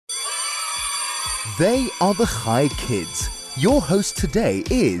They are the Chai Kids. Your host today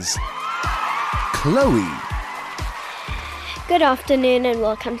is Chloe. Good afternoon and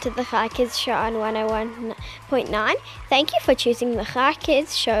welcome to the Chai Kids show on 101.9. Thank you for choosing the Chai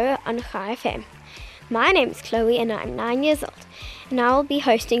Kids show on Chai FM. My name is Chloe and I'm 9 years old and I will be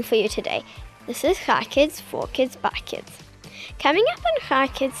hosting for you today. This is Chai Kids, for kids, by kids. Coming up on Chai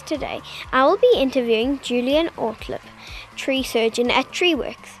Kids today, I will be interviewing Julian Ortlepp, tree surgeon at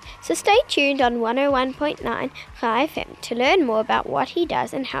TreeWorks. So stay tuned on 101.9 Chai FM to learn more about what he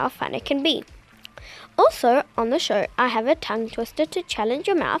does and how fun it can be. Also, on the show, I have a tongue twister to challenge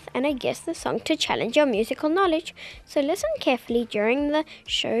your mouth and I guess the song to challenge your musical knowledge. So listen carefully during the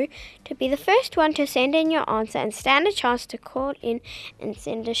show to be the first one to send in your answer and stand a chance to call in and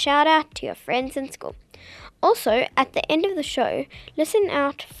send a shout out to your friends in school. Also, at the end of the show, listen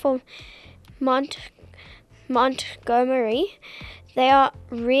out for Montgomery. They are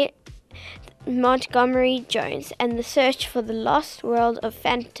Montgomery Jones and the Search for the Lost World of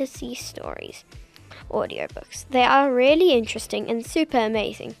Fantasy Stories audiobooks. They are really interesting and super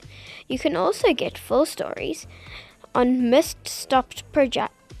amazing. You can also get full stories on Mist Stopped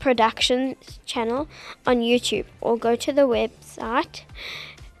Productions channel on YouTube or go to the website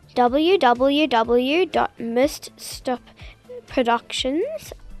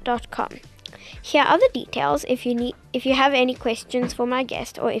www.miststopproductions.com. Here are the details if you have any questions for my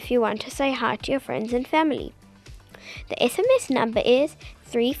guest or if you want to say hi to your friends and family. The SMS number is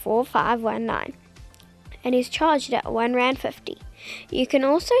 34519 and is charged at R1.50. You can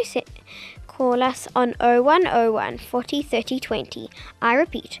also call us on 0101 40 30 20. I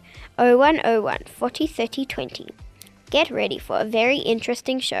repeat, 0101 40 30 20. Get ready for a very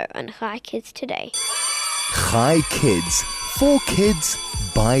interesting show on Chai Kids today. Chai Kids, for kids,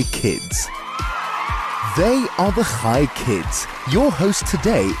 by kids. They are the Chai Kids. Your host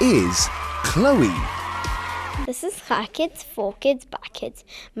today is Chloe. This is Chai Kids, for kids, by kids.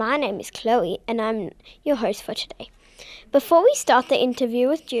 My name is Chloe and I'm your host for today. Before we start the interview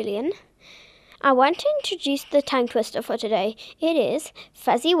with Julian, I want to introduce the tongue twister for today. It is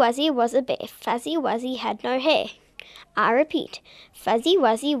Fuzzy Wuzzy was a bear. Fuzzy Wuzzy had no hair. I repeat, Fuzzy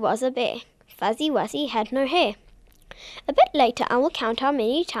Wuzzy was a bear. Fuzzy Wuzzy had no hair. A bit later, I will count how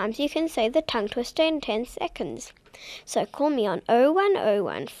many times you can say the tongue twister in 10 seconds. So call me on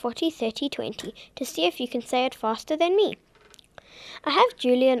 0101 40 30 20 to see if you can say it faster than me. I have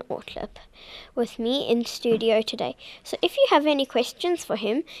Julian Ortlepp with me in studio today. So if you have any questions for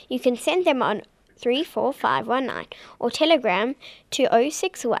him, you can send them on 34519 or telegram to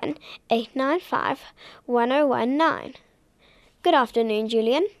 061 895 1019. Good afternoon,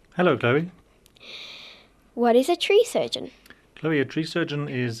 Julian. Hello, Chloe. What is a tree surgeon? Chloe, a tree surgeon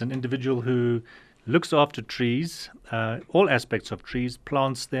is an individual who looks after trees, all aspects of trees,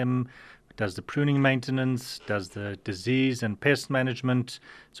 plants them, does the pruning maintenance, does the disease and pest management.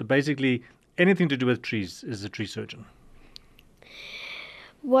 So basically, anything to do with trees is a tree surgeon.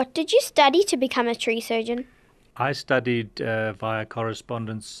 What did you study to become a tree surgeon? I studied via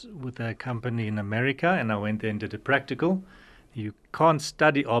correspondence with a company in America, and I went there and did a practical. You can't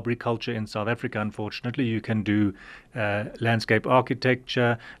study arboriculture in South Africa, unfortunately. You can do landscape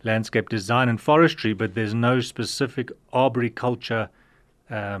architecture, landscape design and forestry, but there's no specific arboriculture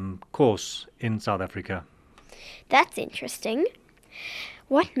course in South Africa. That's interesting.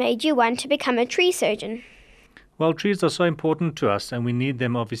 What made you want to become a tree surgeon? Well, trees are so important to us and we need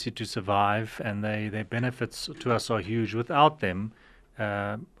them obviously to survive, and their benefits to us are huge. Without them,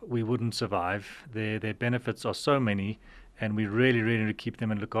 we wouldn't survive. Their benefits are so many, and we really need to keep them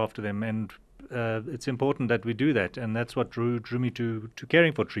and look after them. And it's important that we do that. And that's what drew me to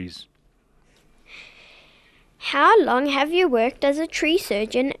caring for trees. How long have you worked as a tree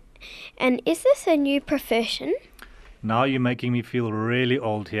surgeon? And is this a new profession? Now you're making me feel really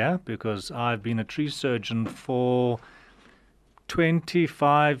old here, because I've been a tree surgeon for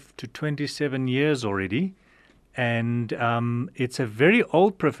 25 to 27 years already. And it's a very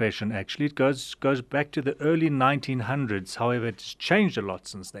old profession, actually. It goes back to the early 1900s. However, it's changed a lot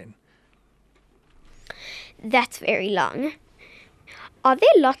since then. That's very long. Are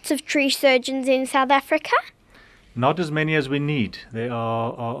there lots of tree surgeons in South Africa? Not as many as we need. There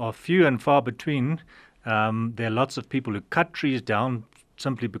are few and far between. There are lots of people who cut trees down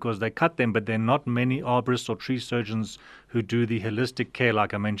simply because they cut them, but there are not many arborists or tree surgeons who do the holistic care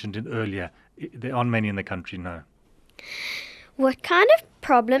like I mentioned earlier. There aren't many in the country now. What kind of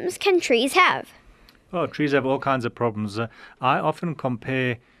problems can trees have? Oh, trees have all kinds of problems. I often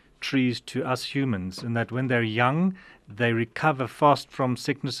compare trees to us humans in that when they're young, they recover fast from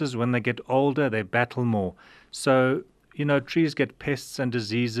sicknesses. When they get older, they battle more. So trees get pests and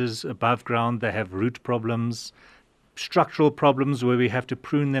diseases above ground. They have root problems, structural problems where we have to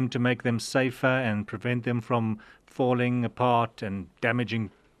prune them to make them safer and prevent them from falling apart and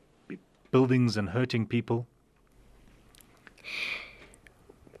damaging buildings and hurting people.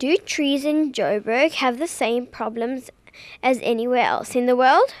 Do trees in Joburg have the same problems as anywhere else in the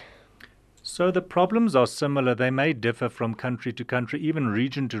world? So the problems are similar. They may differ from country to country, even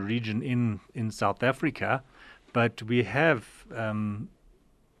region to region in South Africa, but we have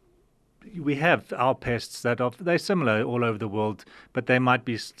our pests they're similar all over the world, but they might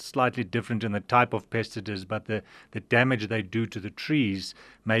be slightly different in the type of pest it is, but the damage they do to the trees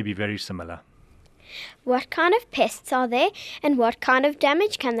may be very similar. What kind of pests are there, and what kind of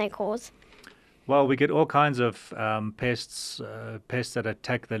damage can they cause? Well, we get all kinds of pests that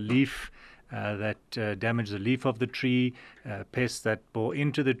attack the leaf, that damage the leaf of the tree, pests that bore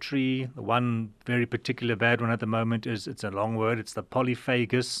into the tree. The one very particular bad one at the moment it's a long word, it's the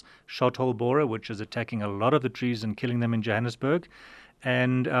polyphagus shothole borer, which is attacking a lot of the trees and killing them in Johannesburg.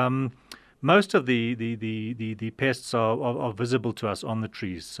 And most of the pests are visible to us on the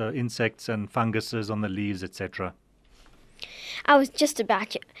trees, so insects and funguses on the leaves, etc. I was just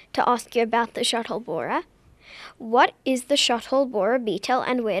about to ask you about the shothole borer. What is the shothole borer beetle,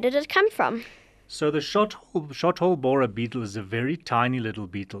 and where did it come from? So the shothole borer beetle is a very tiny little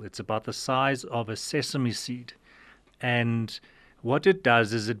beetle. It's about the size of a sesame seed. And what it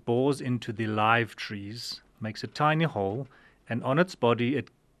does is it bores into the live trees, makes a tiny hole, and on its body it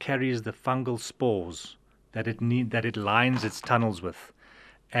carries the fungal spores that it lines its tunnels with.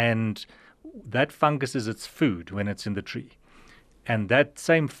 And that fungus is its food when it's in the tree. And that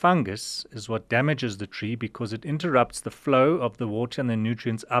same fungus is what damages the tree because it interrupts the flow of the water and the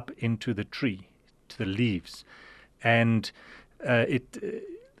nutrients up into the tree, to the leaves. And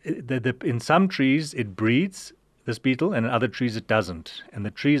in some trees it breeds, this beetle, and in other trees it doesn't. And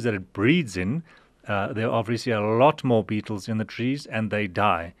the trees that it breeds in, there are obviously a lot more beetles in the trees and they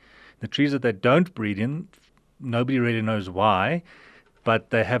die. The trees that they don't breed in, nobody really knows why, but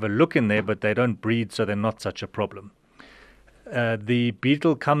they have a look in there, but they don't breed, so they're not such a problem. The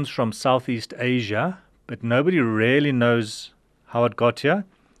beetle comes from Southeast Asia, but nobody really knows how it got here.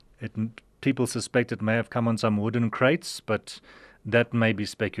 People suspect it may have come on some wooden crates, but that may be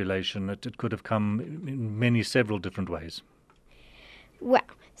speculation. It could have come in several different ways. Wow,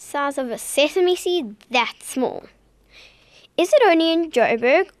 size of a sesame seed, that small. Is it only in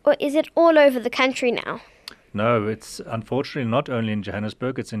Joburg, or is it all over the country now? No, it's unfortunately not only in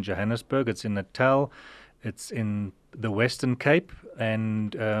Johannesburg. It's in Johannesburg, it's in Natal, it's in the Western Cape,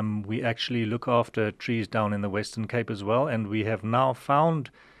 and we actually look after trees down in the Western Cape as well, and we have now found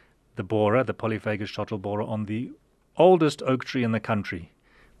the borer, the polyphagus shothole borer, on the oldest oak tree in the country,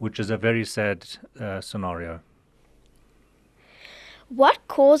 which is a very sad scenario. What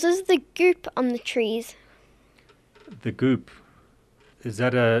causes the goop on the trees? The goop, is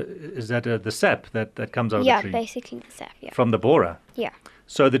that the sap that comes out of the tree? Yeah, basically the sap, yeah. From the borer? Yeah.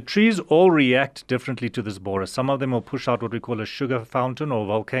 So the trees all react differently to this borer. Some of them will push out what we call a sugar fountain or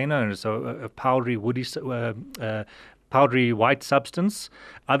volcano, and so a powdery white substance.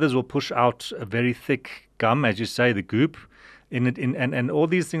 Others will push out a very thick gum, as you say, the goop. And all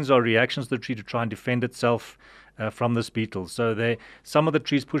these things are reactions to the tree to try and defend itself from this beetle. So some of the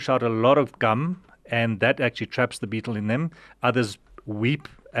trees push out a lot of gum, and that actually traps the beetle in them. Others weep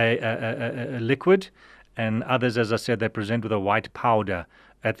a liquid, and others, as I said, they present with a white powder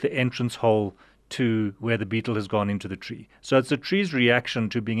at the entrance hole to where the beetle has gone into the tree. So it's the tree's reaction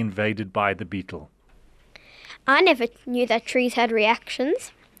to being invaded by the beetle. I never knew that trees had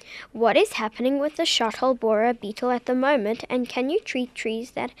reactions. What is happening with the shothole borer beetle at the moment, and can you treat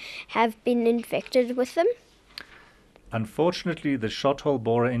trees that have been infected with them? Unfortunately, the shothole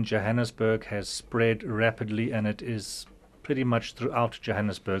borer in Johannesburg has spread rapidly, and it is pretty much throughout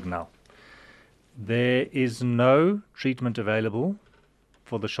Johannesburg now. There is no treatment available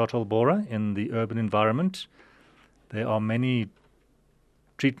for the shothole borer in the urban environment. There are many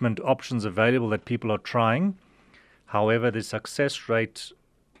treatment options available that people are trying. However, the success rate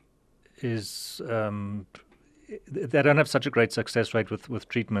is they don't have such a great success rate with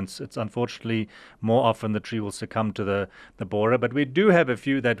treatments. It's unfortunately more often the tree will succumb to the borer. But we do have a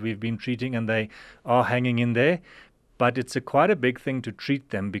few that we've been treating, and they are hanging in there. But it's quite a big thing to treat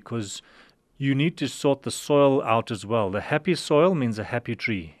them because you need to sort the soil out as well. The happy soil means a happy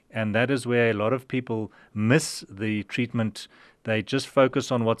tree, and that is where a lot of people miss the treatment. They just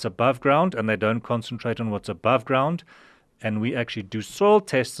focus on what's above ground, and they don't concentrate on what's above ground. And we actually do soil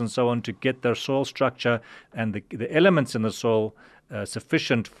tests and so on to get their soil structure and the elements in the soil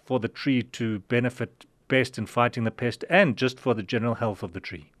sufficient for the tree to benefit best in fighting the pest and just for the general health of the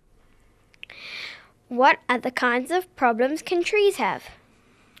tree. What other kinds of problems can trees have?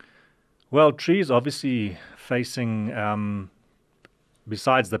 Well, trees obviously facing,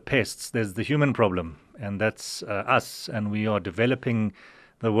 besides the pests, there's the human problem, and that's us. And we are developing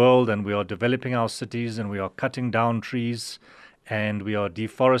the world, and we are developing our cities, and we are cutting down trees, and we are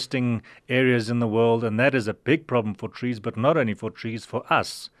deforesting areas in the world, and that is a big problem for trees, but not only for trees, for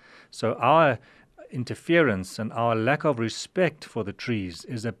us. So our interference and our lack of respect for the trees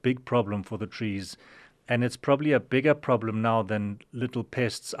is a big problem for the trees. And it's probably a bigger problem now than little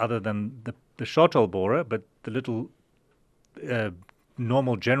pests other than the shot-hole borer, but the little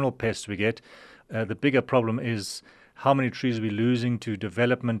normal general pests we get. The bigger problem is how many trees we're losing to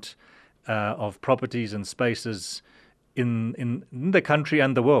development of properties and spaces in the country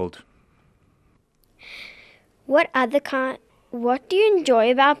and the world. What do you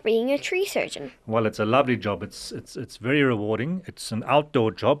enjoy about being a tree surgeon? Well, it's a lovely job. It's very rewarding. It's an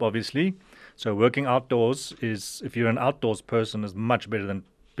outdoor job, obviously. So working outdoors is, if you're an outdoors person, is much better than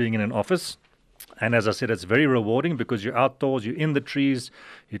being in an office. And as I said, it's very rewarding because you're outdoors, you're in the trees,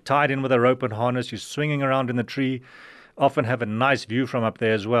 you're tied in with a rope and harness, you're swinging around in the tree, often have a nice view from up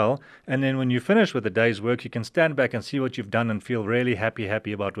there as well. And then when you finish with the day's work, you can stand back and see what you've done and feel really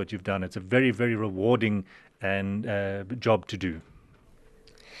happy about what you've done. It's a very, very rewarding and job to do.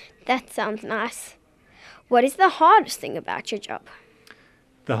 That sounds nice. What is the hardest thing about your job?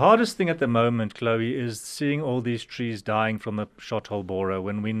 The hardest thing at the moment, Chloe, is seeing all these trees dying from the shot-hole borer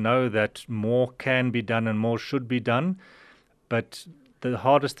when we know that more can be done and more should be done. But the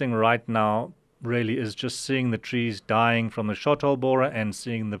hardest thing right now really is just seeing the trees dying from the shot-hole borer and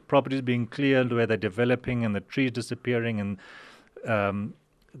seeing the properties being cleared where they're developing and the trees disappearing. And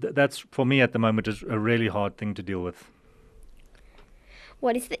that's, for me at the moment, is a really hard thing to deal with.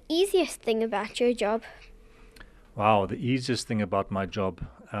 What is the easiest thing about your job? Wow, the easiest thing about my job.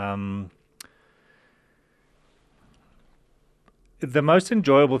 The most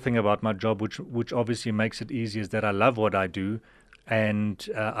enjoyable thing about my job, which obviously makes it easy, is that I love what I do, and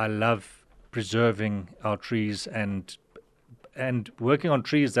I love preserving our trees and working on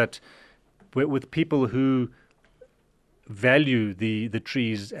trees that with people who value the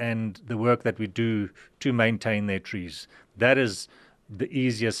trees and the work that we do to maintain their trees. That is the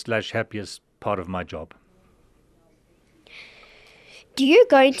easiest / happiest part of my job. Do you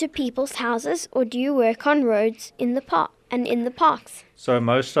go into people's houses or do you work on roads in the parks? So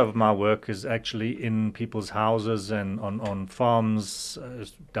most of my work is actually in people's houses and on farms,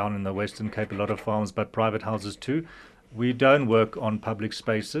 down in the Western Cape, a lot of farms, but private houses too. We don't work on public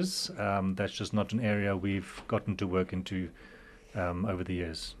spaces. That's just not an area we've gotten to work into over the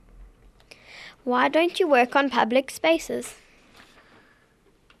years. Why don't you work on public spaces?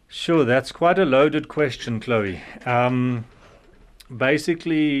 Sure, that's quite a loaded question, Chloe.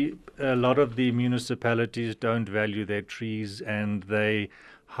 Basically, a lot of the municipalities don't value their trees and they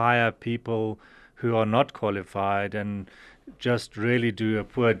hire people who are not qualified and just really do a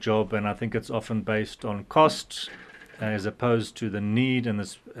poor job. And I think it's often based on cost as opposed to the need and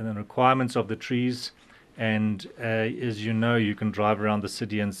the requirements of the trees. And as you know, you can drive around the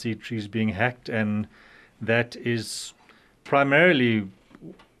city and see trees being hacked. And that is primarily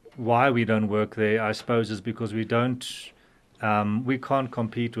why we don't work there, I suppose, is because we can't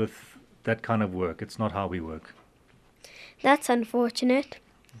compete with that kind of work. It's not how we work. That's unfortunate.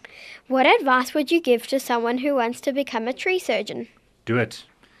 What advice would you give to someone who wants to become a tree surgeon? Do it.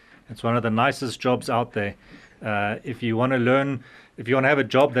 It's one of the nicest jobs out there. If you want to have a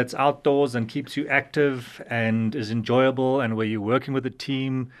job that's outdoors and keeps you active and is enjoyable and where you're working with a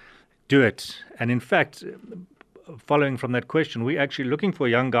team, do it. And in fact, following from that question, we're actually looking for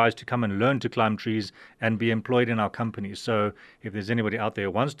young guys to come and learn to climb trees and be employed in our company. So if there's anybody out there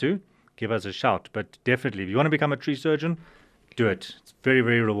who wants to, give us a shout. But definitely, if you want to become a tree surgeon, do it. It's a very,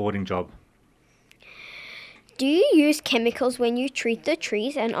 very rewarding job. Do you use chemicals when you treat the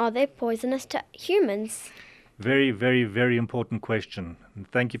trees, and are they poisonous to humans? Very, very, very important question. And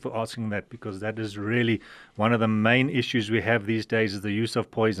thank you for asking that, because that is really one of the main issues we have these days is the use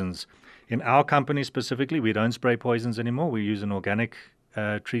of poisons. In our company specifically, we don't spray poisons anymore. We use an organic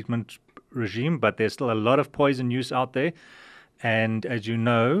treatment regime, but there's still a lot of poison use out there. And as you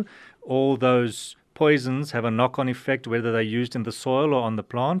know, all those poisons have a knock-on effect, whether they're used in the soil or on the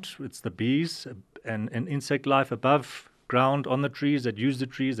plant. It's the bees and insect life above ground on the trees that use the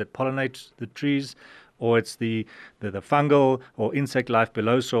trees, that pollinate the trees, or it's the fungal or insect life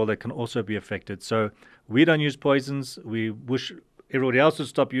below soil that can also be affected. So we don't use poisons. We wish everybody else would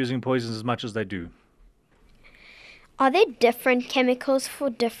stop using poisons as much as they do. Are there different chemicals for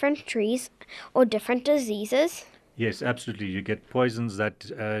different trees, or different diseases? Yes, absolutely. You get poisons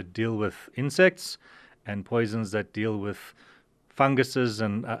that deal with insects and poisons that deal with funguses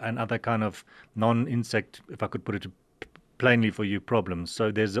and other kind of non-insect, if I could put it plainly for you, problems.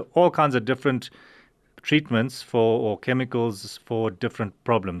 So there's all kinds of different treatments or chemicals for different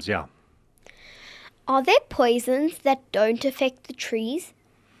problems, yeah. Are there poisons that don't affect the trees?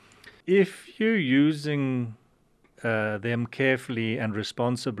 If you're using them carefully and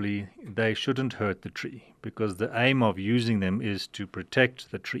responsibly, they shouldn't hurt the tree because the aim of using them is to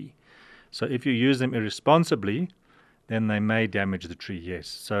protect the tree. So if you use them irresponsibly, then they may damage the tree, yes.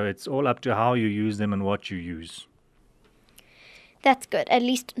 So it's all up to how you use them and what you use. That's good. At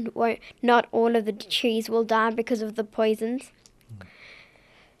least not all of the trees will die because of the poisons.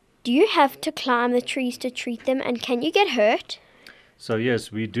 Do you have to climb the trees to treat them, and can you get hurt? So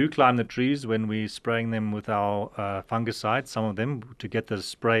yes, we do climb the trees when we're spraying them with our fungicides, some of them, to get the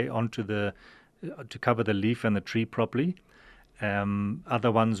spray to cover the leaf and the tree properly.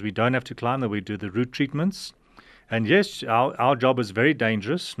 Other ones we don't have to climb, that we do the root treatments. And yes, our job is very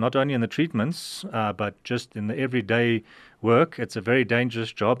dangerous, not only in the treatments, but just in the everyday work. It's a very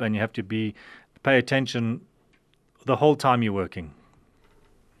dangerous job, and you have to pay attention the whole time you're working.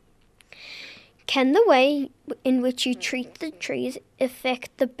 Can the way in which you treat the trees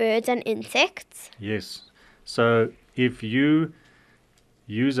affect the birds and insects? Yes. So if you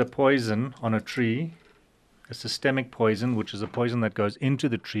use a poison on a tree, a systemic poison, which is a poison that goes into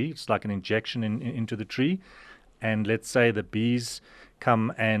the tree, it's like an injection into the tree, and let's say the bees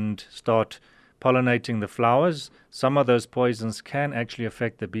come and start pollinating the flowers, some of those poisons can actually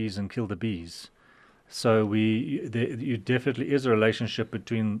affect the bees and kill the bees. So there definitely is a relationship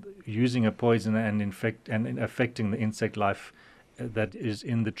between using a poison and affecting the insect life that is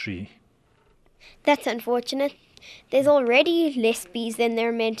in the tree. That's unfortunate. There's already less bees than there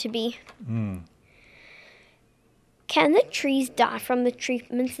are meant to be. Can the trees die from the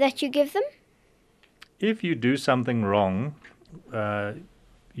treatments that you give them? If you do something wrong,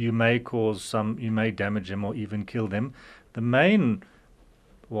 you may damage them or even kill them.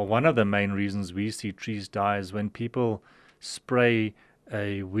 One of the main reasons we see trees die is when people spray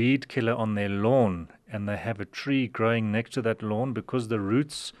a weed killer on their lawn and they have a tree growing next to that lawn, because the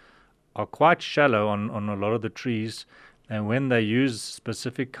roots are quite shallow on a lot of the trees, and when they use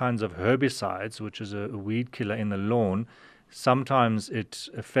specific kinds of herbicides, which is a weed killer in the lawn, sometimes it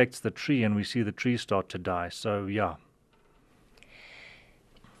affects the tree and we see the tree start to die. So yeah.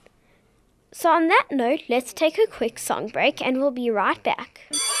 So on that note, let's take a quick song break and we'll be right back.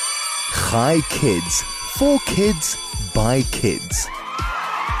 Hi Kids, for kids, by kids.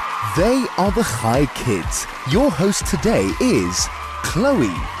 They are the Hi Kids. Your host today is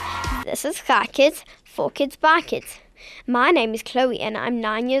Chloe. This is Hi Kids, for kids, by kids. My name is Chloe and I'm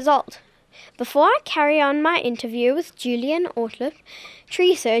 9 years old. Before I carry on my interview with Julian Ortlepp,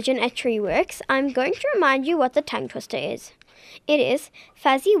 tree surgeon at TreeWorks, I'm going to remind you what the tongue twister is. It is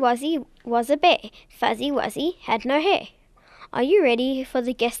Fuzzy Wuzzy was a bear. Fuzzy Wuzzy had no hair. Are you ready for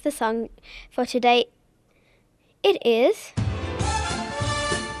the Guess the Song for today? It is...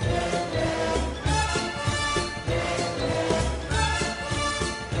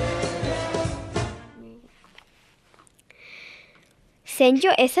 Send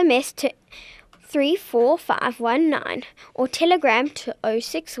your SMS to 34519 or telegram to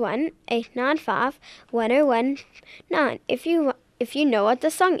 061 895 1019 if you know what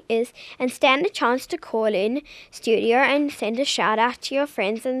the song is, and stand a chance to call in studio and send a shout out to your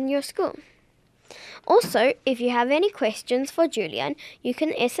friends in your school. Also, if you have any questions for Julian, you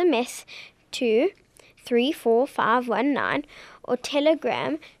can SMS to 34519 or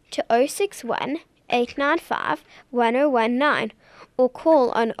telegram to 061 895 1019 or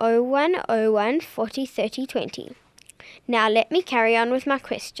call on 0101 40 30 20. Now let me carry on with my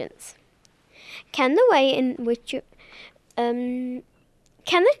questions. Can the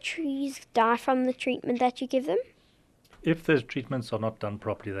trees die from the treatment that you give them? If the treatments are not done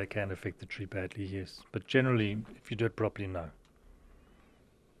properly, they can affect the tree badly, yes. But generally, if you do it properly, no.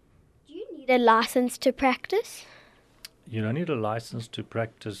 Do you need a license to practice? You don't need a license to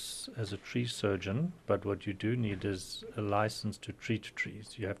practice as a tree surgeon, but what you do need is a license to treat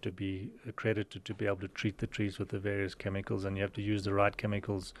trees. You have to be accredited to be able to treat the trees with the various chemicals, and you have to use the right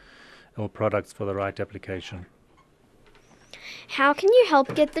chemicals or products for the right application. How can you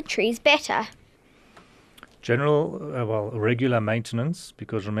help get the trees better? Regular maintenance,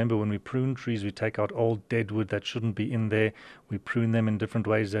 because remember, when we prune trees, we take out old dead wood that shouldn't be in there. We prune them in different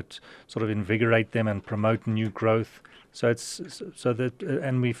ways that sort of invigorate them and promote new growth.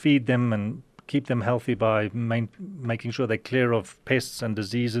 And we feed them and keep them healthy by making sure they're clear of pests and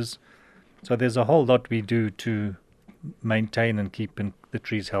diseases. So there's a whole lot we do to maintain and keep the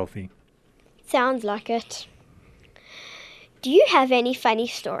trees healthy. Sounds like it. Do you have any funny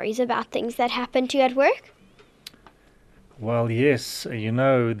stories about things that happened to you at work? Well, yes,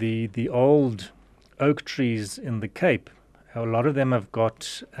 the old oak trees in the Cape, a lot of them have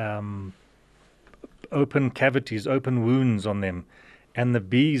got open cavities, open wounds on them, and the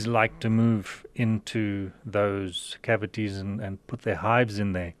bees like to move into those cavities and put their hives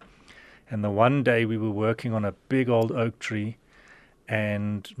in there. And the one day we were working on a big old oak tree,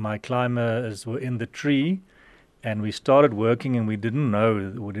 and my climbers were in the tree, and we started working, and we didn't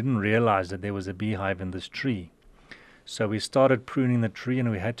realize that there was a beehive in this tree. So we started pruning the tree,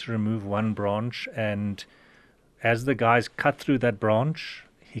 and we had to remove one branch, and as the guys cut through that branch,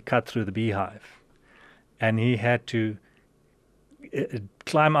 he cut through the beehive. And he had to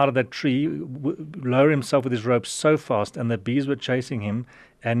climb out of that tree, lower himself with his rope so fast, and the bees were chasing him,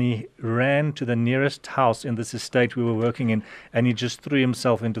 and he ran to the nearest house in this estate we were working in, and he just threw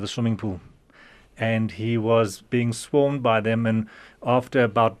himself into the swimming pool. And he was being swarmed by them, and after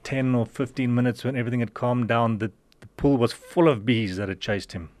about 10 or 15 minutes, when everything had calmed down, the pool was full of bees that had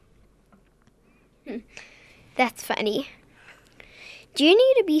chased him. That's funny. Do you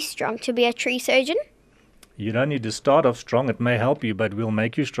need to be strong to be a tree surgeon? You don't need to start off strong. It may help you, but we'll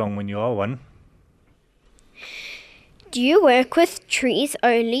make you strong when you are one. Do you work with trees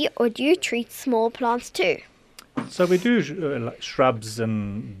only, or do you treat small plants too? So we do like shrubs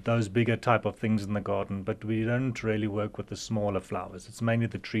and those bigger type of things in the garden, but we don't really work with the smaller flowers. It's mainly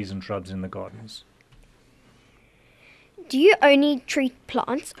the trees and shrubs in the gardens. Do you only treat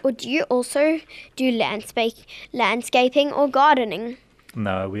plants, or do you also do landscaping or gardening?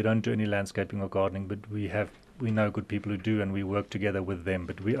 No, we don't do any landscaping or gardening, but we know good people who do, and we work together with them,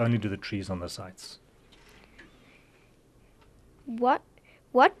 but we only do the trees on the sites. What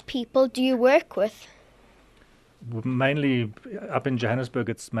people do you work with? Mainly up in Johannesburg,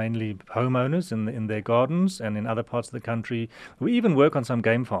 it's mainly homeowners in their gardens, and in other parts of the country we even work on some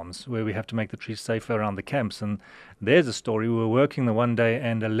game farms where we have to make the trees safer around the camps. And there's a story. We were working the one day,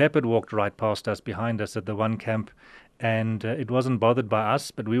 and a leopard walked right past us, behind us at the one camp, and it wasn't bothered by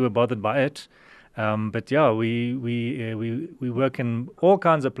us, but we were bothered by it. But yeah, we work in all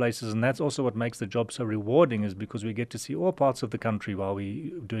kinds of places, and that's also what makes the job so rewarding, is because we get to see all parts of the country while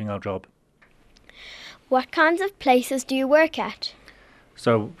we're doing our job. What kinds of places do you work at?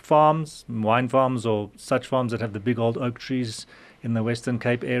 So farms, wine farms, or such farms that have the big old oak trees in the Western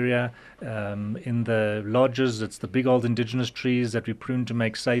Cape area. In the lodges, it's the big old indigenous trees that we prune to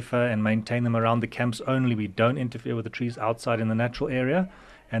make safer and maintain them around the camps only. We don't interfere with the trees outside in the natural area.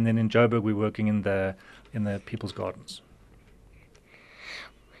 And then in Joburg, we're working in the people's gardens.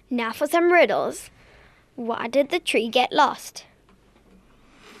 Now for some riddles. Why did the tree get lost?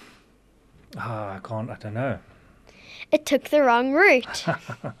 I don't know. It took the wrong route.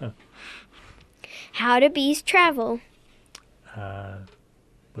 How do bees travel?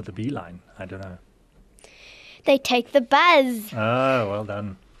 With the beeline, I don't know. They take the buzz. Oh, well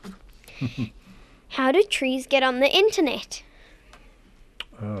done. How do trees get on the internet?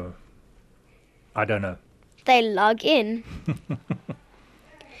 Oh, I don't know. They log in.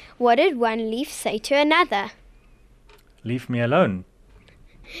 What did one leaf say to another? Leave me alone.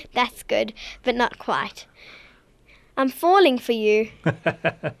 That's good, but not quite. I'm falling for you.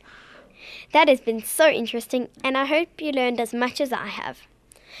 That has been so interesting, and I hope you learned as much as I have.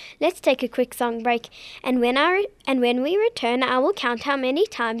 Let's take a quick song break, and when we return, I will count how many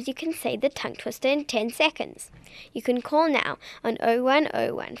times you can say the tongue twister in 10 seconds. You can call now on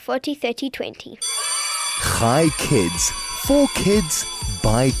 0101 40 30 20. Chai Kids, for kids,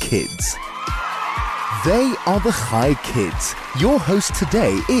 by kids. They are the Chai Kids. Your host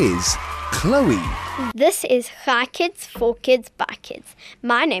today is Chloe. This is Chai Kids, for kids, by kids.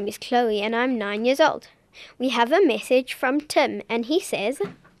 My name is Chloe and I'm 9 years old. We have a message from Tim, and he says,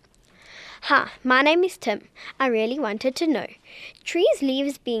 "Hi, my name is Tim. I really wanted to know. Trees'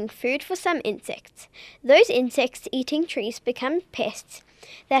 leaves being food for some insects. Those insects eating trees become pests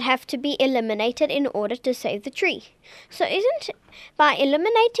that have to be eliminated in order to save the tree. So isn't by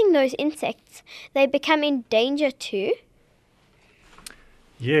eliminating those insects, they become in danger too?"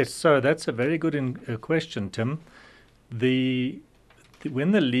 Yes, so that's a very good question, Tim.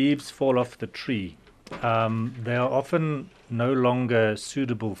 When the leaves fall off the tree, they are often no longer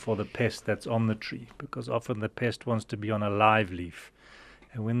suitable for the pest that's on the tree, because often the pest wants to be on a live leaf.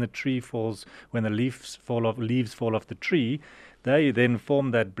 And when the leaves fall off the tree, they then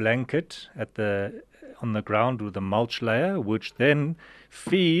form that blanket on the ground with the mulch layer, which then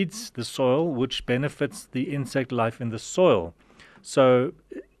feeds the soil, which benefits the insect life in the soil. So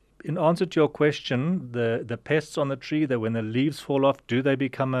in answer to your question, the pests on the tree, that when the leaves fall off, do they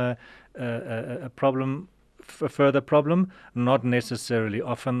become a problem, a further problem? Not necessarily.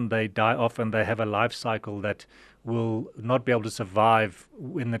 Often they die off and they have a life cycle that will not be able to survive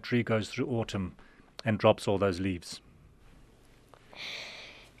when the tree goes through autumn and drops all those leaves.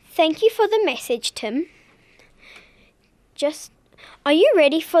 Thank you for the message, Tim. Are you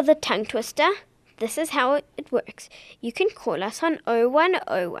ready for the tongue twister? This is how it works. You can call us on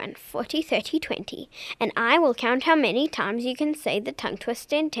 0101 40 30 20 and I will count how many times you can say the tongue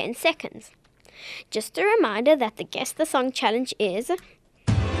twister in 10 seconds. Just a reminder that the Guess the Song challenge is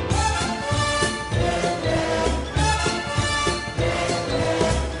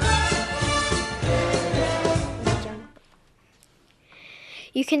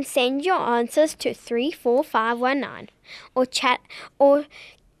you can send your answers to 34519 or chat or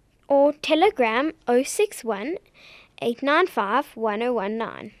telegram 061 895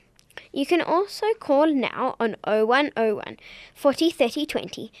 1019. You can also call now on 0101 40 30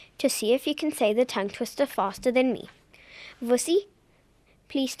 20 to see if you can say the tongue twister faster than me. Vusi,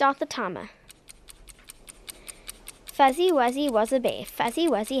 please start the timer. Fuzzy Wuzzy was a bear. Fuzzy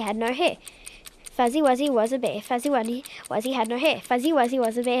Wuzzy had no hair. Fuzzy Wuzzy was a bear. Fuzzy Wuzzy had no hair. Fuzzy Wuzzy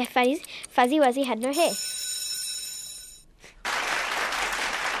was a bear. Fuzzy Wuzzy had no hair.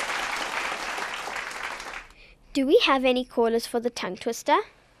 Do we have any callers for the tongue twister?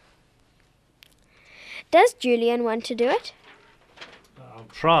 Does Julian want to do it? I'll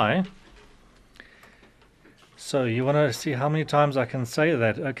try. So you want to see how many times I can say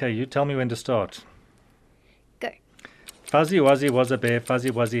that? Okay, you tell me when to start. Go. Fuzzy Wuzzy was a bear,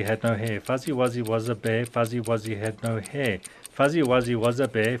 Fuzzy Wuzzy had no hair. Fuzzy Wuzzy was a bear, Fuzzy Wuzzy had no hair. Fuzzy Wuzzy was a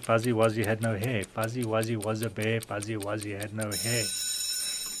bear, Fuzzy Wuzzy had no hair. Fuzzy Wuzzy was a bear, Fuzzy Wuzzy had no hair.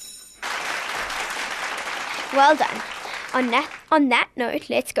 Well done. On that note,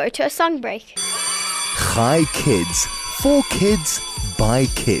 let's go to a song break. Chai Kids, for kids, by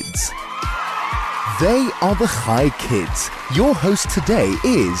kids. They are the Chai Kids. Your host today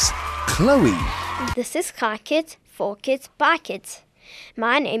is Chloe. This is Chai Kids, for kids, by kids.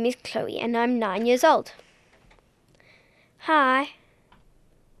 My name is Chloe and I'm 9 years old. Hi.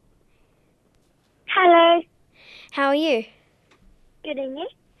 Hello. How are you? Good, and you?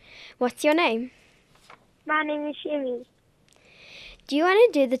 What's your name? My name is Shimmy. Do you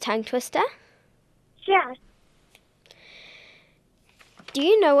want to do the tongue twister? Sure. Do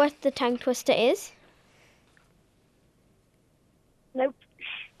you know what the tongue twister is? Nope.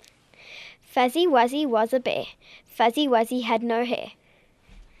 Fuzzy Wuzzy was a bear. Fuzzy Wuzzy had no hair.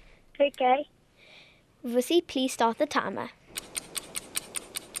 Okay. Vusi, please start the timer.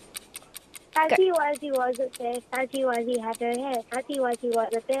 Fuzzy Wuzzy was a bear. Fuzzy Wuzzy had no hair. Fuzzy Wuzzy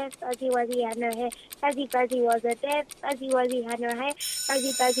was a bear. Fuzzy Wuzzy had no hair. Fuzzy Fuzzy was a bear. Fuzzy Wuzzy had no hair.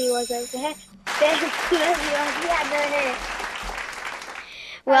 Fuzzy Fuzzy was a bear. Fuzzy Wuzzy had no hair.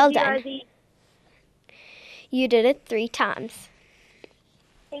 Well Fuzzy done. Wuzzy. You did it 3 times.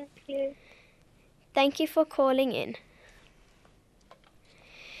 Thank you. Thank you for calling in.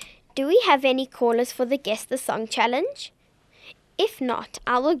 Do we have any callers for the Guess the Song challenge? If not,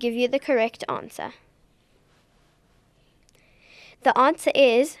 I will give you the correct answer. The answer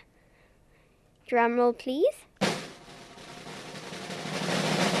is, drumroll please,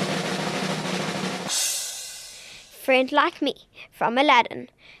 Friend Like Me from Aladdin.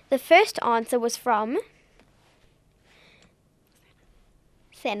 The first answer was from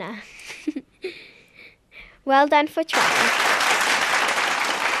Senna. Well done for trying.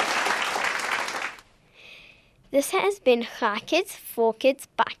 This has been Chai Kids, for kids,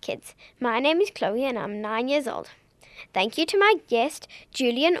 by kids. My name is Chloe and I'm 9 years old. Thank you to my guest,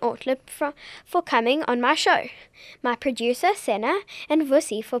 Julian Ortlepp, for coming on my show. My producer, Senna, and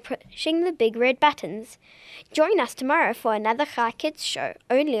Vusi for pushing the big red buttons. Join us tomorrow for another Chai Kids show,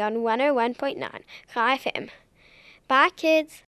 only on 101.9 Chai FM. Bye, kids.